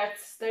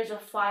there's a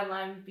fine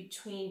line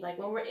between like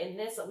when we're in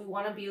this, that we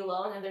want to be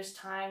alone, and there's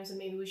times that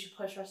maybe we should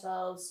push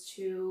ourselves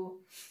to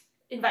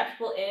invite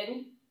people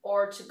in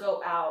or to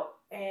go out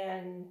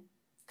and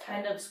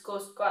kind of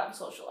go out and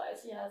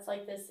socialize. Yeah, it's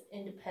like this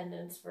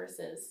independence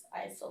versus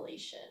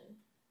isolation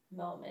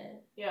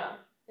moment. Yeah.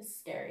 It's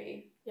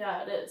scary.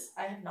 Yeah, it is.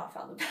 I have not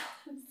found the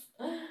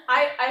balance.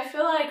 I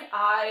feel like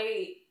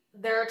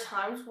there are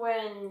times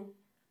when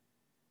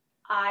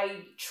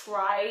I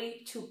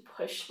try to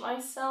push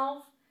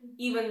myself,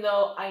 even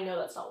though I know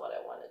that's not what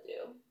I want to do.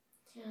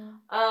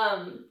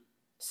 Yeah.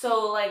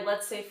 So like,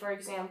 let's say for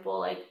example,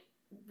 like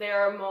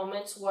there are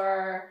moments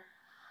where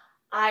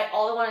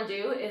all I want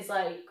to do is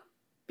like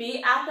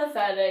be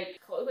apathetic,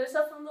 close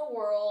myself from the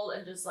world,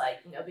 and just like,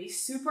 be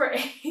super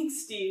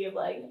angsty.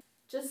 Like,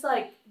 just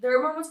like, there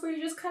are moments where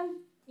you just kind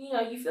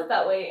of, you feel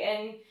that way.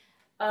 And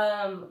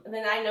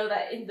then I know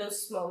that in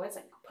those moments,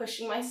 like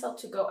pushing myself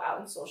to go out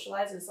and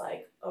socialize is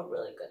like a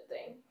really good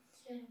thing.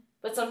 Yeah.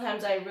 But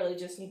sometimes I really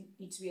just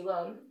need to be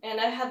alone. And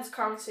I had this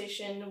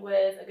conversation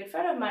with a good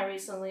friend of mine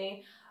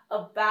recently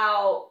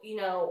about,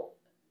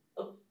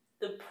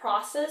 the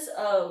process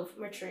of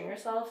maturing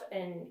yourself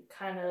and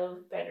kind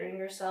of bettering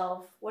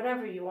yourself,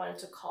 whatever you wanted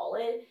to call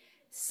it,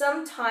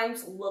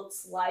 sometimes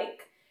looks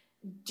like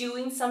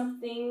doing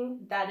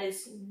something that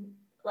is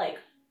like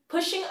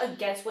pushing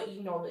against what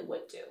you normally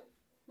would do.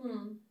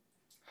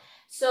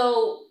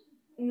 So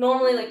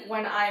normally, like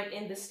when I'm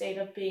in the state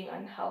of being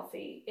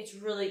unhealthy, it's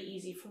really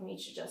easy for me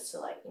to just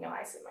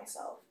isolate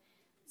myself.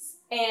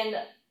 And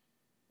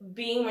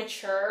being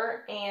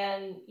mature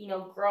and,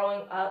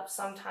 growing up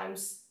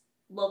sometimes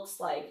looks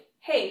like,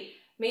 hey,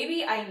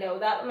 maybe I know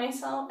that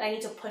myself. I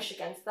need to push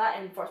against that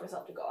and force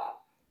myself to go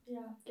out.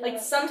 Yeah.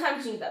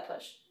 Sometimes you need that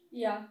push.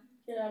 Yeah.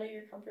 Get out of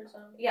your comfort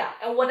zone. Yeah,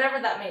 and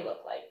whatever that may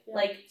look like. Yeah.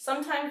 Like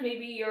sometimes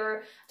maybe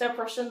you're the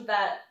person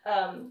that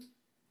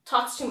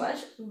talks too much,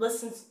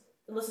 listens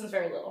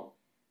very little.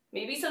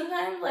 Maybe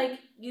sometimes like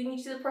you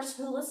need to be the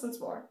person who listens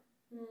more.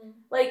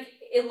 Like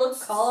it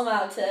looks. Call them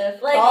out,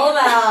 Tiff. Like, call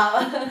them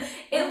out.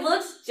 It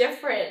looks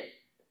different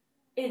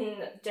in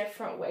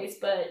different ways,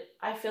 but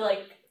I feel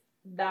like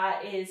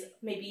that is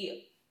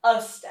maybe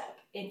a step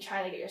in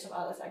trying to get yourself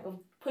out of the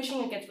cycle,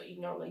 pushing against what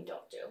you normally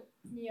don't do.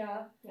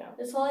 Yeah. Yeah.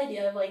 This whole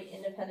idea of like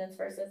independence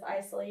versus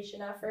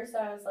isolation, at first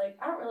I was like,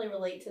 I don't really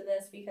relate to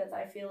this because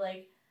I feel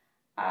like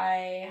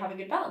I have a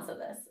good balance of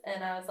this.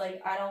 And I was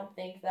like, I don't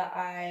think that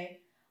I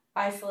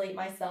isolate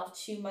myself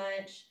too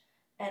much.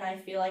 And I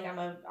feel like I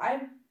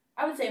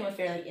would say I'm a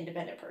fairly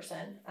independent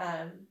person.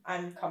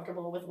 I'm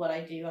comfortable with what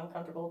I do. I'm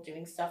comfortable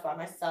doing stuff by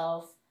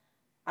myself.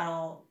 I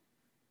don't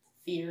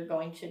fear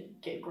going to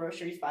get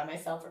groceries by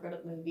myself or go to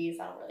the movies.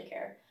 I don't really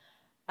care.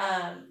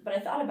 But I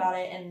thought about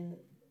it, and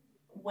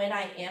when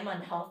I am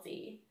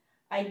unhealthy,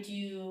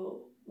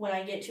 when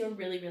I get to a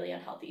really, really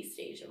unhealthy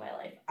stage of my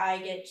life, I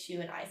get to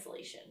an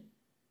isolation.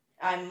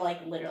 I'm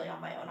like literally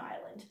on my own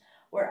island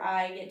where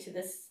I get to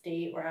this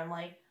state where I'm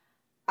like,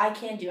 I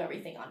can't do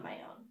everything on my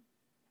own.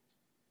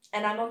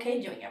 And I'm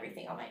okay doing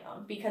everything on my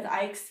own because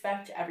I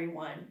expect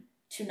everyone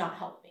to not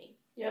help me.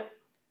 Yep.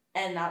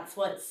 And that's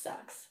what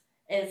sucks.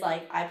 Is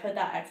like I put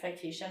that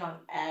expectation on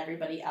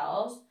everybody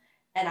else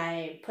and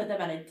I put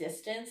them at a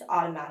distance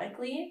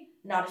automatically,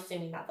 not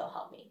assuming that they'll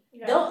help me.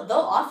 Yeah. They'll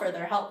offer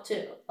their help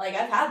too. Like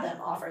I've had them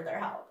offer their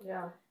help.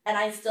 Yeah. And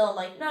I still am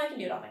like, no, I can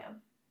do it on my own.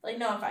 Like,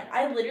 no, I'm fine.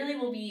 I literally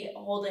will be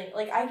holding,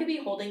 like, I could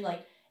be holding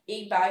like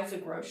 8 bags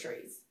of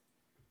groceries.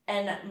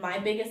 And my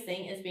biggest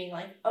thing is being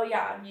like, oh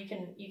yeah, you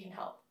can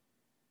help.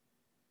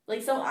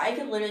 Like, so I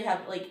could literally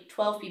have like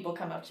 12 people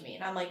come up to me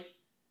and I'm like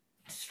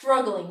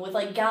struggling with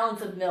like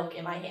gallons of milk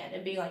in my hand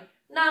and being like,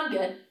 nah, I'm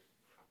good.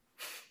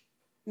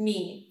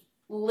 Me.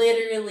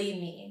 Literally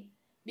me.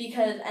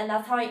 And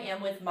that's how I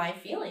am with my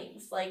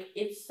feelings. Like,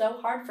 it's so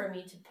hard for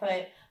me to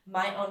put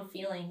my own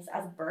feelings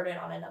as burden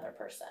on another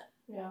person.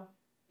 Yeah.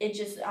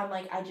 I'm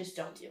like, I just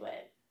don't do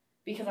it.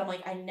 Because I'm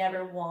like, I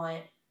never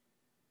want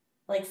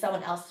like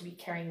someone else to be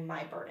carrying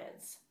my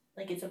burdens.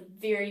 Like, it's a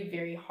very,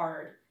 very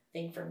hard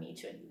thing for me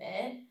to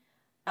admit.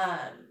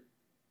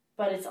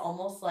 But it's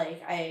almost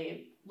like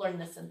I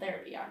learned this in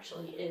therapy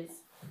actually, is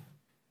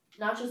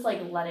not just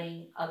like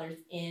letting others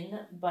in,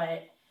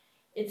 but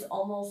it's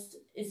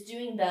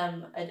doing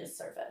them a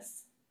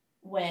disservice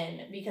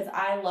because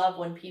I love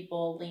when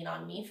people lean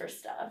on me for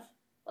stuff.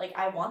 Like,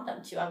 I want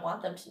them to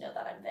know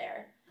that I'm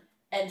there.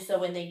 And so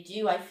when they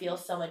do, I feel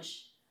so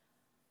much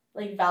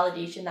like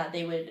validation that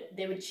they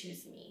would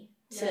choose me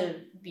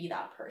to be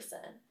that person.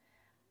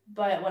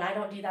 But when I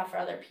don't do that for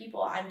other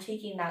people, I'm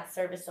taking that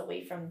service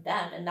away from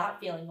them and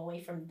not feeling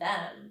away from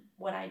them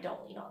when I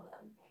don't lean on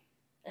them.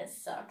 And it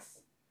sucks.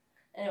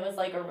 And it was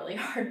like a really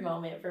hard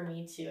moment for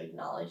me to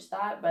acknowledge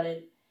that, but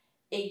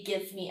it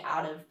gets me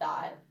out of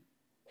that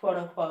quote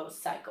unquote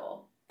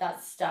cycle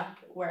that's stuck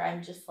where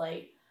I'm just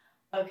like,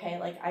 okay,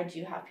 like I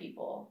do have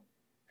people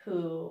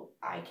who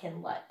I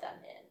can let them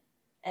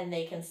in and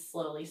they can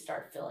slowly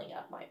start filling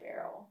up my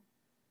barrel.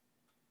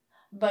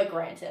 But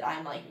granted,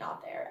 I'm like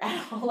not there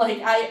at all.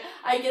 Like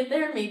I get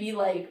there maybe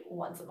like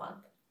once a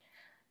month.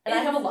 And I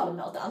have a lot of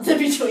meltdowns in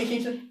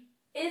between.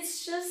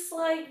 It's just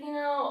like,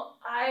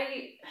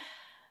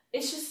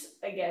 it's just,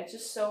 again,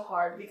 just so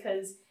hard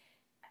because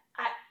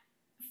I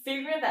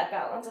figuring that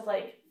balance of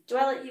like, do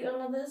I let you in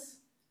on this?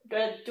 Do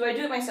I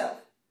do it myself?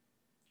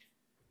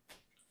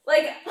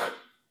 Like,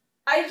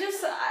 I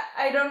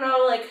don't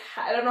know, like,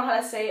 I don't know how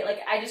to say it. Like,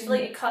 I just feel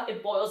like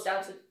it boils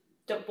down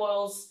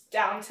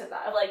to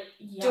that. Like,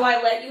 do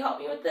I let you help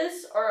me with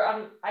this, or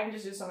I can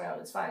just do something else?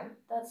 It's fine.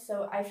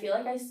 I feel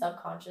like I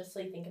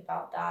subconsciously think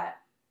about that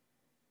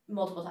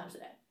multiple times a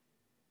day.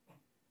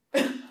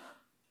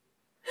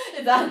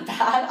 Is that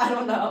bad? I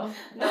don't know.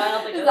 No, I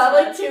don't think Is that's that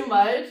like bad. too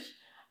much?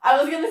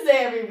 I was gonna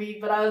say every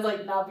week, but I was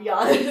like, nah, be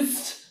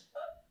honest.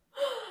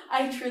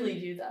 I truly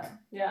do that.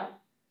 Yeah.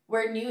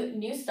 Where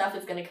new stuff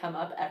is gonna come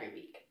up every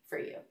week for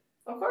you.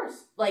 Of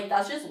course. Like,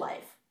 that's just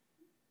life.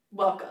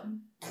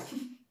 Welcome.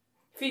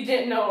 If you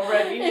didn't know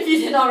already. If you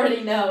didn't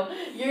already know,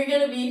 you're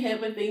gonna be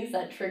hit with things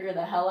that trigger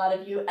the hell out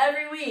of you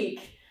every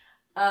week.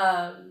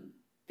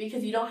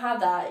 Because you don't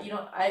have that.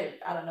 I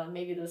don't know,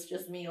 maybe this is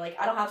just me. Like,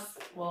 I don't have,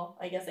 well,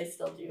 I guess I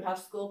still do have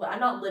school, but I'm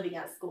not living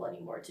at school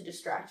anymore to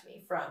distract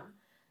me from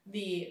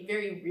the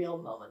very real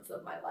moments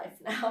of my life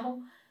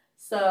now.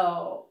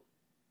 So,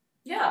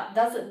 yeah,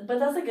 that's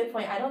a good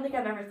point. I don't think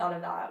I've ever thought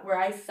of that, where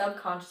I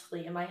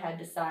subconsciously in my head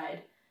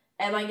decide,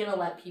 am I gonna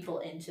let people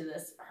into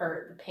this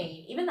hurt, the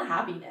pain, even the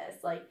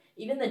happiness, like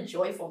even the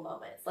joyful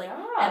moments? Like,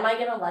 am I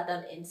gonna let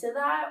them into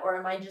that, or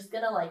am I just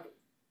gonna like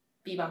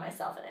be by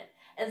myself in it?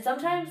 And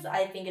sometimes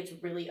I think it's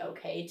really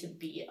okay to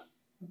be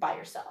by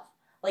yourself.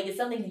 Like, it's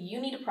something you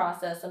need to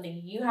process,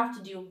 something you have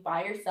to do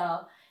by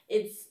yourself.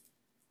 It's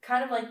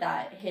kind of like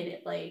that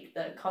like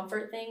the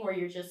comfort thing where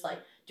you're just like,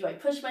 do I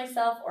push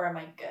myself or am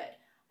I good?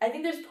 I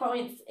think there's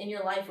points in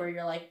your life where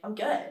you're like, I'm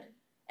good.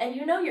 And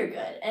you know you're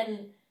good.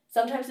 And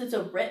sometimes it's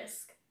a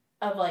risk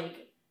of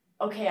like,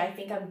 okay, I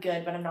think I'm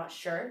good, but I'm not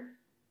sure.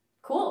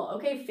 Cool.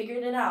 Okay,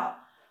 figured it out.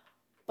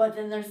 But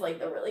then there's like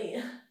the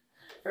really,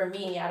 for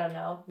me, I don't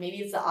know, maybe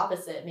it's the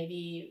opposite.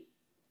 Maybe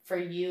for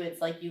you,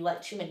 it's like you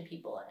let too many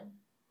people in.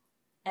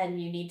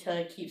 and you need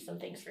to keep some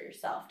things for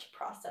yourself to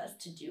process,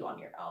 to do on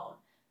your own,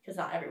 because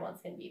not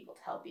everyone's going to be able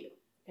to help you.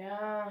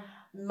 Yeah.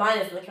 Mine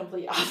is the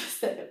complete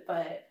opposite,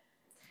 but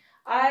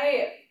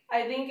I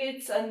think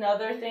it's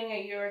another thing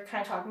that you were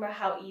kind of talking about,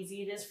 how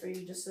easy it is for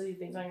you just to do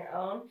things on your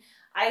own.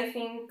 I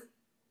think,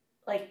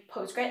 like,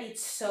 post-grad,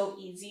 it's so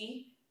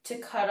easy to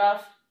cut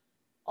off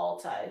all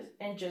ties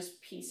and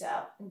just peace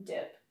out and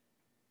dip.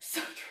 so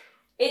true.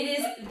 It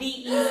is the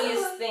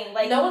easiest thing.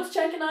 Like, No one's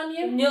checking on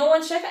you? No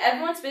one's checking.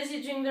 Everyone's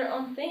busy doing their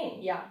own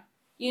thing. Yeah.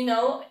 You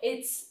know,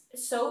 it's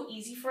so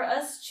easy for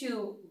us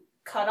to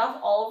cut off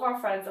all of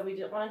our friends that we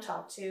didn't want to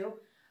talk to.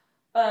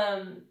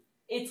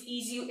 It's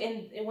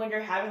easy when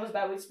you're having those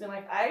bad weeks, being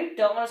like, I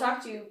don't want to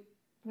talk to you,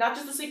 not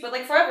just this week, but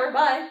like forever.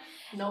 Bye.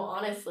 No,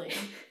 honestly.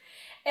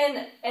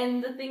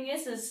 And the thing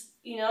is,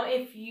 you know,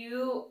 if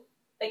you,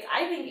 like,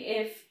 I think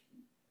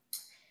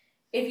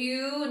if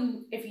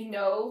you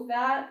know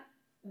that,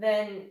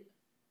 then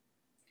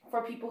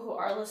for people who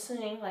are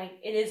listening, like,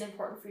 it is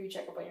important for you to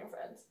check up on your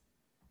friends.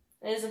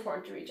 It is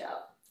important to reach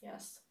out.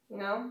 Yes. You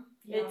know?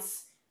 Yeah.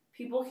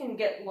 People can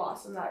get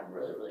lost in that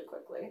really, really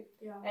quickly.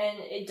 Yeah.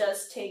 And it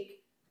does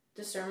take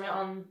discernment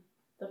on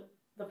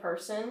the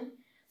person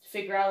to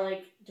figure out,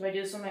 like, do I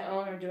do this on my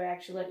own or do I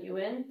actually let you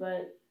in?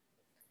 But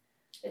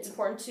it's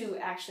important to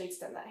actually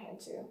extend that hand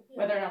to,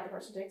 whether or not the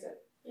person takes it.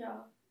 Yeah.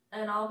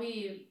 And I'll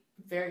be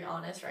very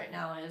honest right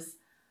now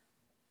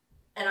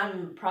and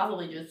I'm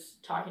probably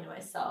just talking to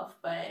myself,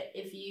 but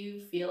if you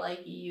feel like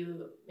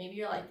maybe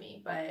you're like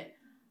me, but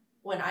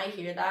when I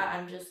hear that,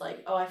 I'm just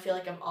like, oh, I feel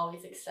like I'm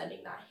always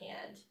extending that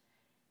hand.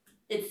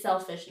 It's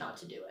selfish not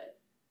to do it.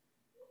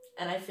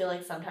 And I feel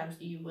like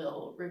sometimes you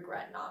will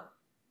regret not,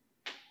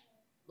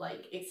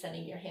 like,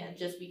 extending your hand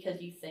just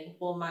because you think,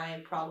 well,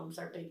 my problems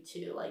are big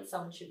too. Like,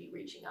 someone should be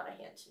reaching out a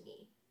hand to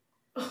me.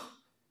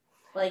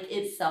 Like,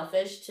 it's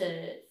selfish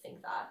to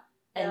think that.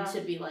 And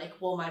to be like,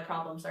 well, my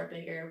problems are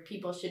bigger.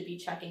 People should be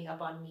checking up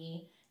on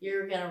me.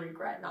 You're going to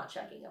regret not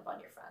checking up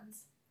on your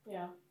friends.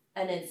 Yeah.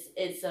 And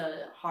it's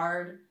a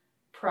hard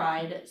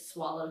pride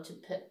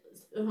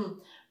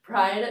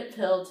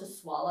pill to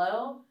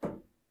swallow.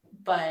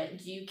 But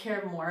do you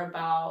care more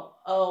about,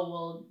 oh,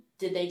 well,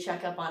 did they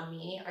check up on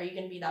me? Are you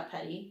going to be that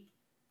petty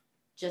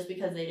just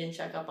because they didn't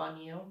check up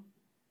on you?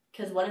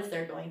 Because what if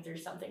they're going through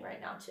something right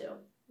now too?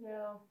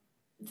 Yeah.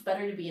 It's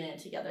better to be in it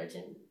together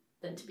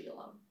than to be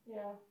alone.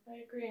 Yeah,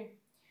 I agree.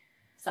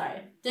 Sorry.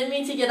 Didn't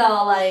mean to get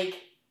all, like,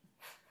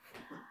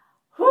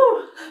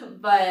 whew,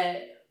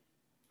 but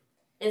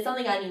it's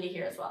something I need to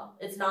hear as well.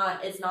 It's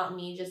not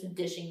me just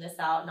dishing this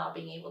out, not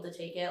being able to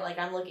take it. Like,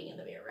 I'm looking in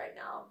the mirror right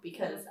now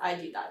because I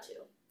do that too.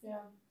 Yeah.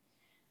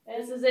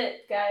 And this is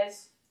it,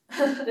 guys.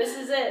 This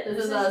is it.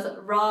 This is us,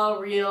 raw,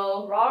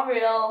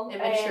 real,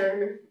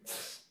 immature.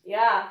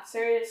 Yeah,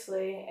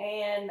 seriously.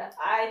 And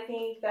I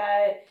think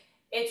that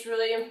it's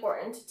really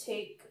important to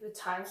take the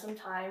time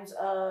sometimes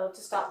to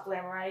stop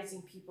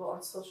glamorizing people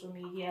on social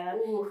media.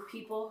 Ooh.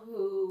 People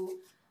who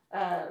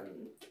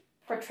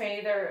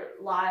portray their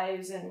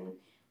lives and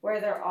where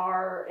they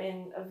are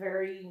in a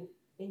very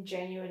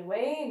ingenuine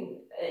way.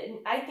 And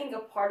I think a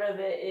part of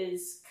it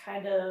is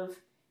kind of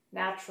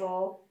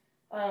natural,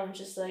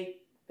 just like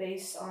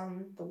based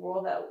on the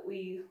world that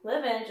we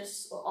live in,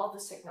 just all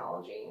this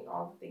technology and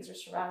all the things we're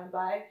surrounded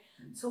by.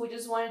 So we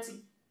just wanted to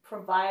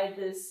provide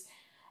this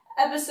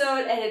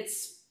episode, and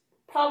it's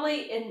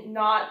probably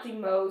not the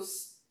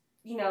most,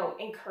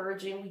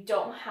 encouraging. We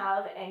don't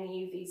have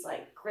any of these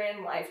like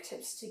grand life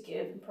tips to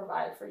give and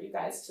provide for you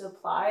guys to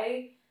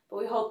apply, but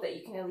we hope that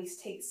you can at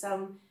least take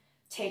some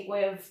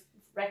takeaway of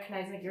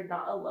recognizing that you're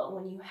not alone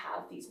when you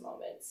have these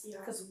moments,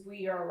 because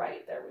we are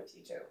right there with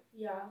you too.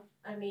 Yeah,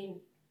 I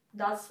mean,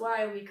 that's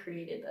why we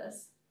created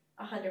this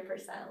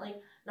 100%.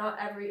 Like,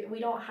 we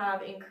don't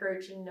have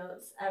encouraging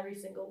notes every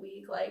single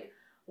week. Like,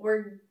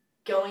 we're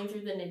going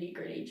through the nitty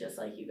gritty just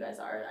like you guys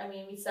are. I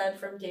mean, we said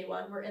from day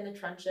one, we're in the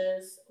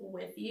trenches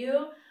with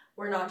you.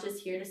 We're not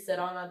just here to sit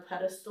on a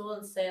pedestal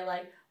and say,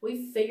 like,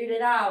 we figured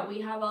it out.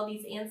 We have all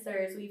these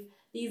answers.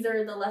 These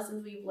are the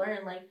lessons we've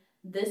learned. Like,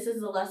 this is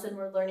the lesson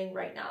we're learning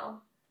right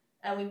now.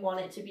 And we want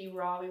it to be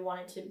raw. We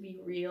want it to be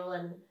real.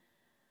 And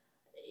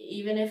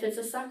even if it's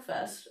a suck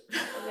fest.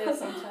 It is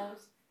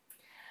sometimes.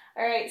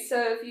 All right,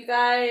 so if you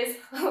guys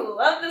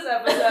love this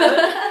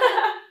episode,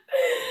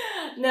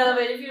 no,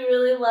 but if you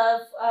really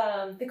love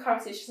the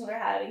conversations we're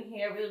having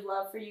here, we would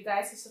love for you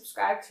guys to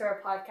subscribe to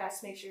our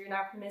podcast. Make sure you're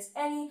not going to miss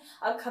any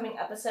upcoming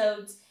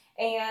episodes.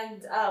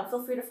 And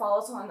feel free to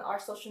follow us on our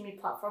social media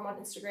platform on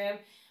Instagram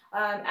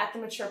at The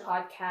Mature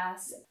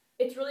Podcast.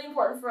 It's really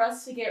important for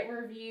us to get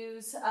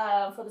reviews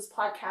for this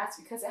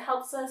podcast because it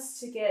helps us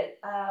to get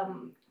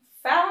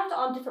found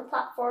on different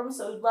platforms.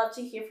 So we'd love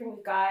to hear from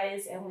you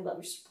guys, and we love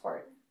your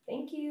support.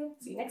 Thank you.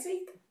 See you next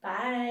week.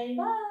 Bye.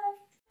 Bye.